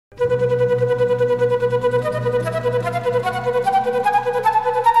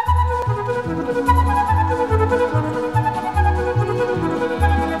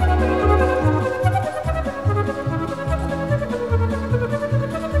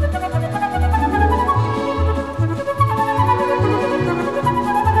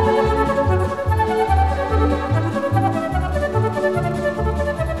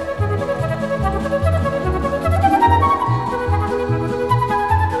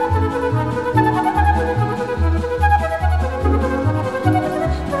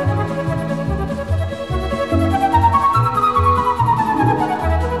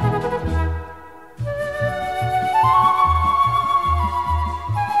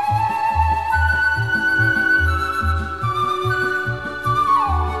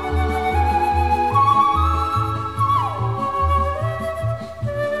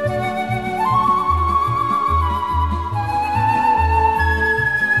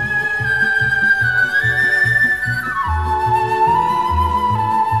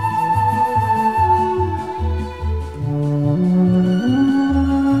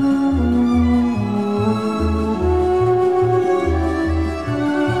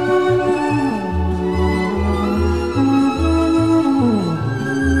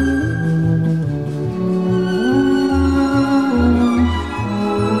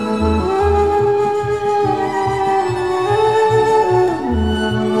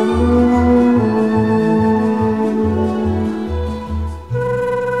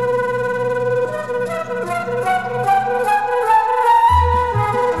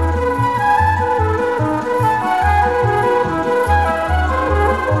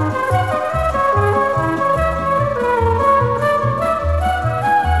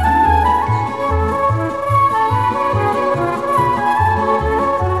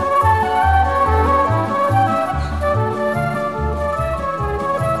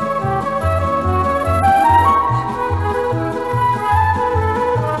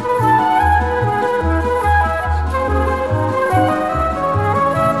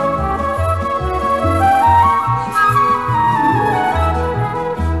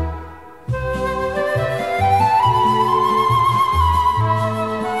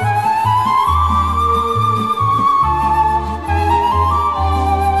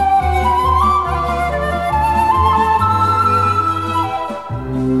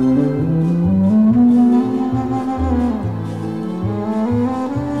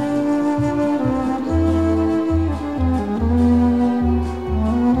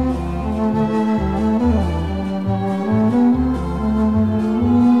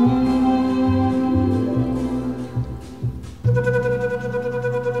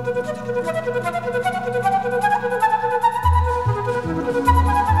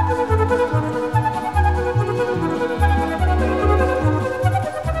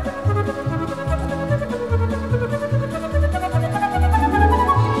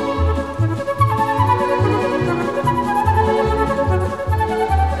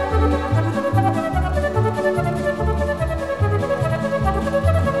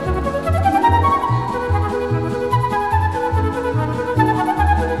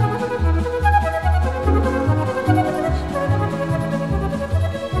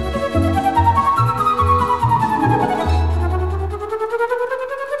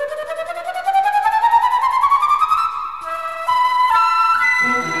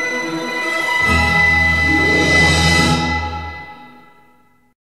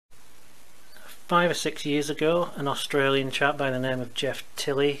6 years ago, an Australian chap by the name of Jeff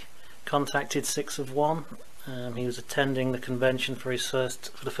Tilley contacted 6 of 1. He was attending the convention for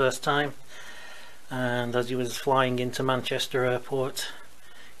the first time, and as he was flying into Manchester Airport,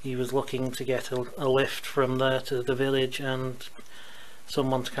 he was looking to get a lift from there to the village and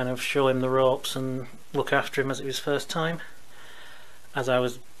someone to kind of show him the ropes and look after him as it was his first time. As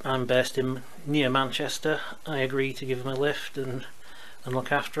I'm based near Manchester, I agreed to give him a lift and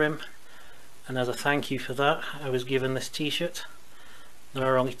look after him, and as a thank you for that I was given this t-shirt.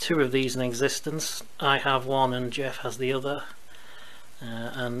 There are only 2 of these in existence. I have one and Jeff has the other,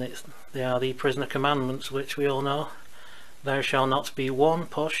 and they are the prisoner commandments, which we all know. There shall not be 1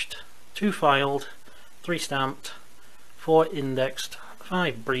 pushed, 2 filed, 3 stamped, 4 indexed,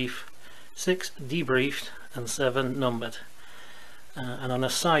 5 brief, 6 debriefed and 7 numbered. And on a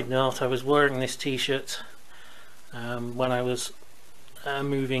side note, I was wearing this t-shirt when I was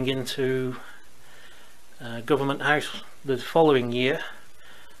moving into Government House the following year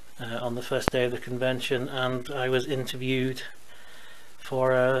on the first day of the convention, and I was interviewed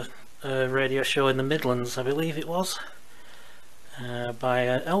for a radio show in the Midlands, I believe it was, by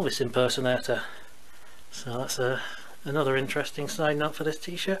an Elvis impersonator. So that's another interesting side note for this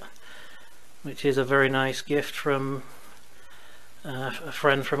t-shirt, which is a very nice gift from a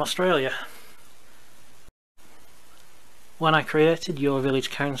friend from Australia. When I created Your Village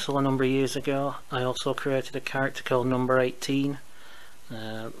Council a number of years ago, I also created a character called Number 18,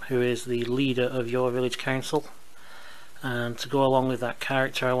 who is the leader of Your Village Council, and to go along with that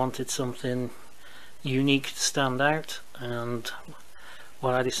character I wanted something unique to stand out, and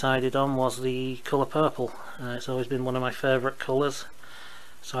what I decided on was the colour purple. It's always been one of my favourite colours,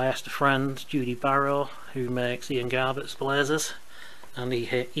 so I asked a friend, Judy Barrow, who makes Ian Garbutt's blazers, and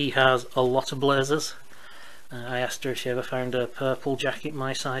he has a lot of blazers. I asked her if she ever found a purple jacket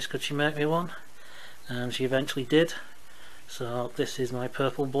my size, could she make me one, and she eventually did. So this is my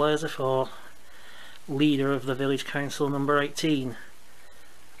purple blazer for leader of the village council number 18.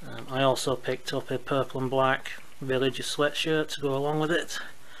 I also picked up a purple and black villager sweatshirt to go along with it,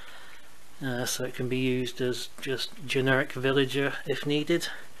 so it can be used as just generic villager if needed.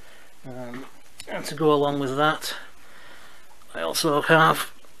 And to go along with that, I also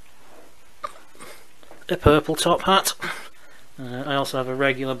have a purple top hat. I also have a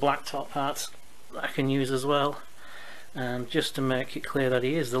regular black top hat that I can use as well, and just to make it clear that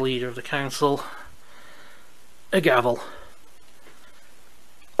he is the leader of the council, a gavel.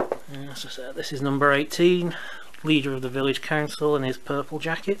 As I said, this is number 18, leader of the village council, in his purple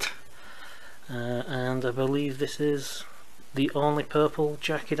jacket, and I believe this is the only purple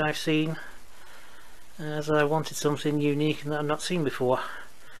jacket I've seen, as I wanted something unique and that I've not seen before.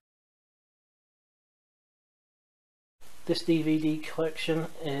 This DVD collection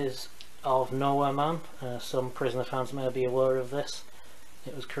is of Nowhere Man. Some prisoner fans may be aware of this.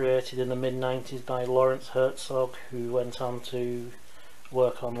 It was created in the mid-90s by Lawrence Herzog, who went on to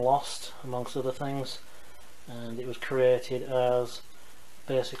work on Lost amongst other things, and it was created as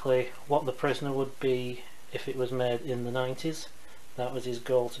basically what the prisoner would be if it was made in the 90s. That was his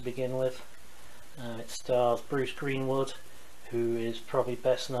goal to begin with. It stars Bruce Greenwood, who is probably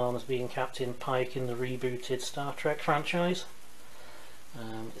best known as being Captain Pike in the rebooted Star Trek franchise.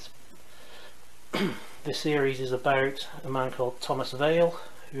 This series is about a man called Thomas Vale,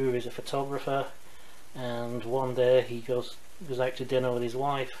 who is a photographer, and one day he goes out to dinner with his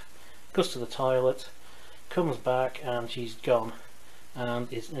wife, goes to the toilet, comes back and she's gone, and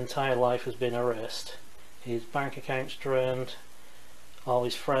his entire life has been erased. His bank account's drained, all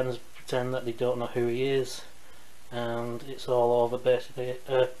his friends pretend that they don't know who he is, and it's all over basically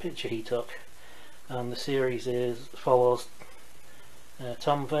a picture he took. And the series follows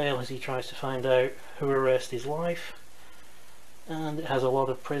Tom Vale as he tries to find out who erased his life, and it has a lot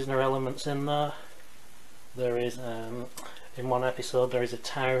of prisoner elements in there. There is, in one episode, there is a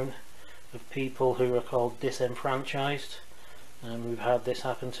town of people who are called disenfranchised, and we've had this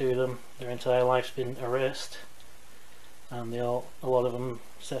happen to them. Their entire life's been erased, and a lot of them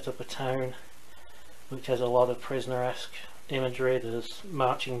set up a town which has a lot of prisoner-esque imagery. There's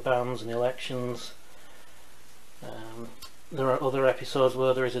marching bands and elections. There are other episodes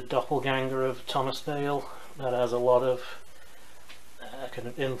where there is a doppelganger of Thomas Vale that has a lot of kind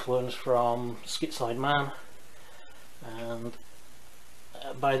of influence from Schizoid Man, and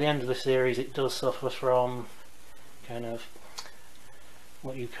by the end of the series it does suffer from kind of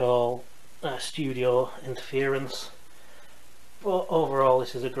what you call studio interference, but overall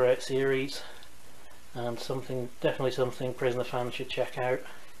this is a great series and definitely something prisoner fans should check out.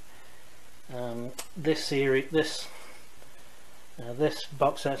 This This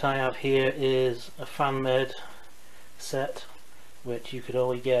box set I have here is a fan-made set, which you could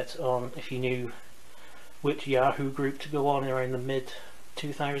only get on if you knew which Yahoo group to go on around the mid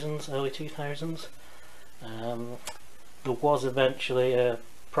 2000s, early 2000s. There was eventually a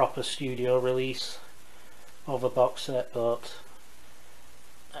proper studio release of a box set, but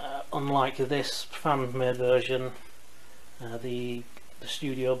unlike this fan-made version, the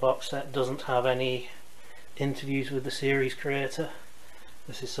studio box set doesn't have any interviews with the series creator.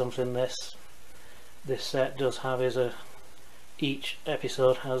 This is something this set does have, is each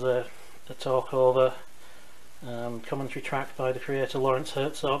episode has a talk over commentary track by the creator Lawrence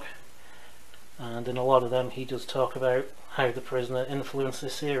Herzog, and in a lot of them he does talk about how The Prisoner influenced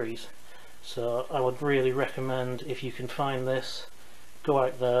this series. So I would really recommend, if you can find this, go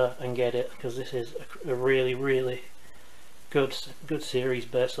out there and get it, because this is a really good series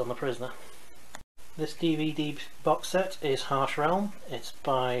based on The Prisoner. This DVD box set is Harsh Realm. It's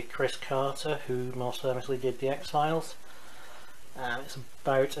by Chris Carter, who most famously did The X-Files. It's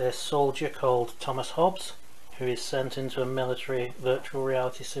about a soldier called Thomas Hobbs, who is sent into a military virtual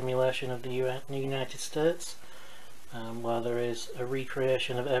reality simulation of the United States, where there is a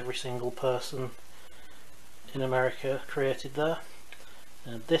recreation of every single person in America created there.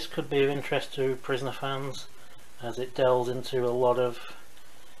 This could be of interest to Prisoner fans, as it delves into a lot of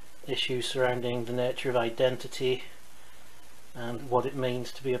issues surrounding the nature of identity and what it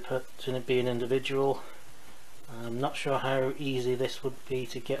means to be an individual. I'm not sure how easy this would be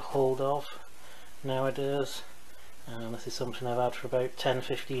to get hold of nowadays. This is something I've had for about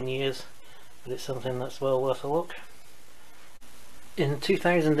 10-15 years, but it's something that's well worth a look. In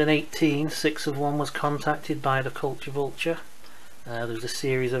 2018, 6 of 1 was contacted by the Culture Vulture. There's a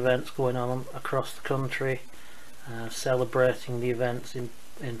series of events going on across the country, celebrating the events in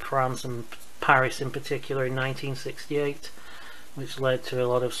France and Paris in particular in 1968, which led to a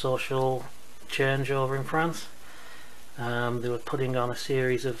lot of social change over in France. They were putting on a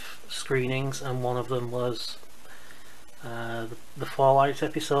series of screenings, and one of them was the Fallout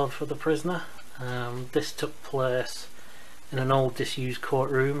episode for The Prisoner. This took place in an old disused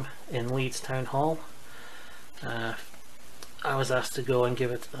courtroom in Leeds Town Hall. I was asked to go and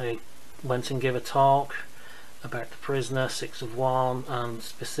I went and give a talk about The Prisoner, 6 of 1, and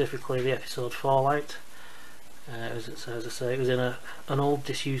specifically the episode Fallout. As I say, it was in an old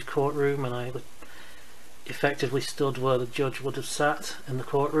disused courtroom, and I effectively stood where the judge would have sat in the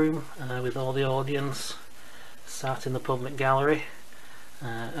courtroom, with all the audience sat in the public gallery.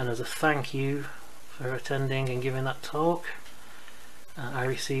 And as a thank you for attending and giving that talk, I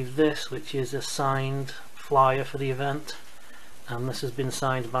received this, which is a signed flyer for the event, and this has been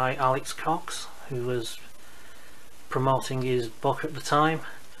signed by Alex Cox, who was promoting his book at the time.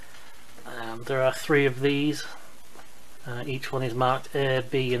 There are 3 of these. Each one is marked A,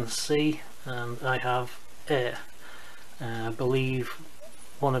 B and C, and I have A. I believe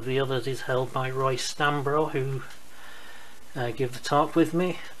one of the others is held by Roy Stambro, who gave the talk with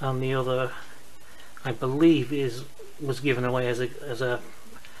me, and the other, I believe, was given away as a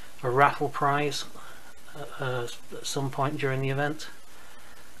raffle prize at some point during the event.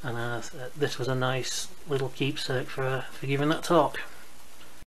 And this was a nice little keepsake for giving that talk.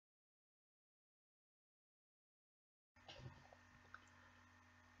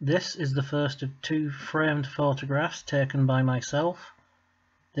 This is the first of 2 framed photographs taken by myself.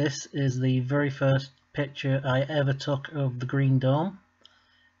 This is the very first picture I ever took of the Green Dome.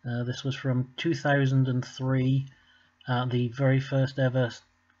 This was from 2003 at the very first ever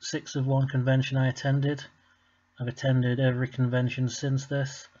 6 of 1 convention I attended. I've attended every convention since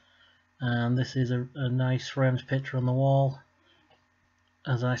this, and this is a nice framed picture on the wall.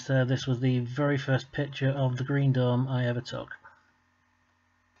 As I said, this was the very first picture of the Green Dome I ever took.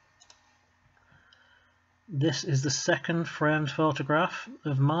 This is the second framed photograph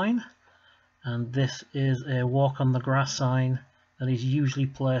of mine, and this is a walk on the grass sign that is usually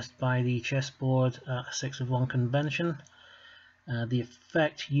placed by the chessboard at a 6 of 1 convention. The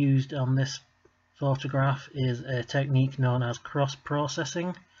effect used on this photograph is a technique known as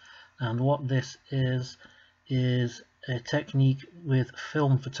cross-processing, and what this is a technique with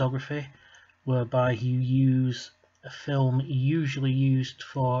film photography whereby you use a film usually used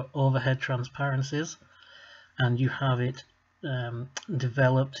for overhead transparencies, and you have it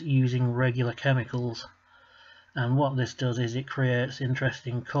developed using regular chemicals. And what this does is it creates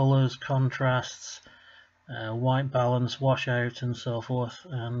interesting colours, contrasts, white balance, washout and so forth,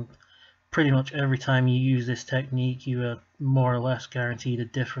 and pretty much every time you use this technique you are more or less guaranteed a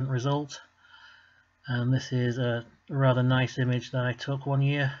different result. And this is a rather nice image that I took one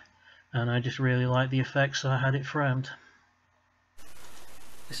year, and I just really liked the effect, so I had it framed.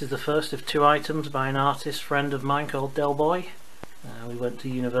 This is the first of two items by an artist friend of mine called Del Boy. We went to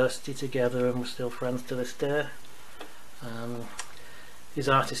university together and we're still friends to this day. His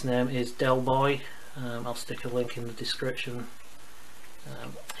artist name is Del Boy. I'll stick a link in the description.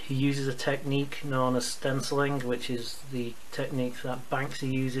 He uses a technique known as stenciling, which is the technique that Banksy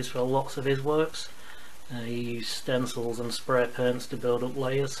uses for lots of his works. He used stencils and spray paints to build up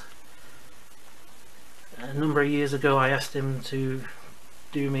layers. A number of years ago I asked him to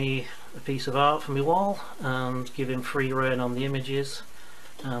do me a piece of art for my wall and give him free rein on the images,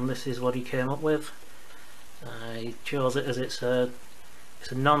 and this is what he came up with. He chose it as it's a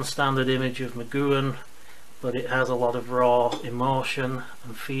non-standard image of McGowan, but it has a lot of raw emotion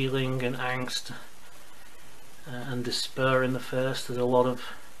and feeling and angst and despair in the face. There's a lot of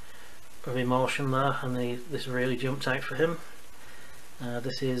emotion there, and this really jumped out for him.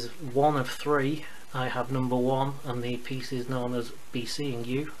 This is one of three. I have number one, and the piece is known as Be Seeing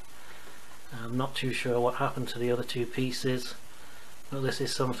You. I'm not too sure what happened to the other two pieces, but this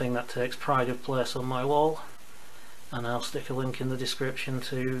is something that takes pride of place on my wall, and I'll stick a link in the description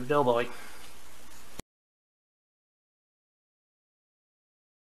to Del Boy.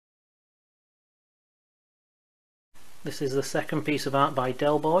 This is the second piece of art by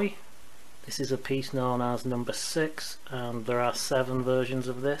Del Boy. This is a piece known as number 6, and there are 7 versions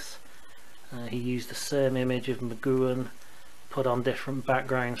of this. He used the same image of McGowan, put on different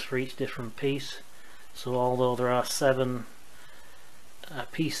backgrounds for each different piece. So although there are 7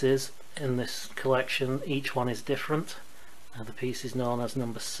 pieces in this collection, each one is different. The piece is known as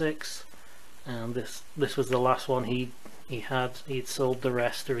number 6, and this was the last one he'd sold the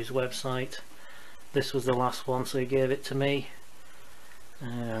rest through his website. This was the last one, so he gave it to me,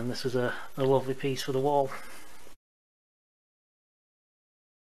 and this was a lovely piece for the wall.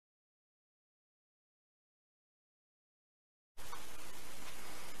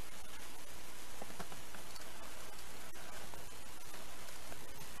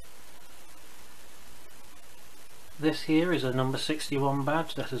 This here is a number 61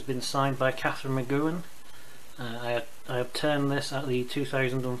 badge that has been signed by Catherine McGowan. I obtained this at the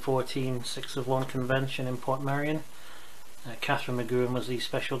 2014 6 of 1 convention in Portmeirion. Catherine McGowan was the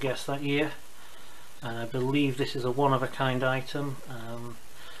special guest that year. I believe this is a one-of-a-kind item.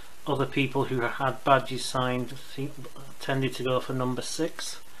 Other people who had badges signed tended to go for number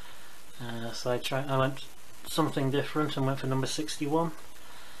 6. So I went something different and went for number 61.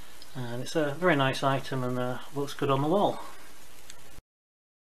 And it's a very nice item and looks good on the wall.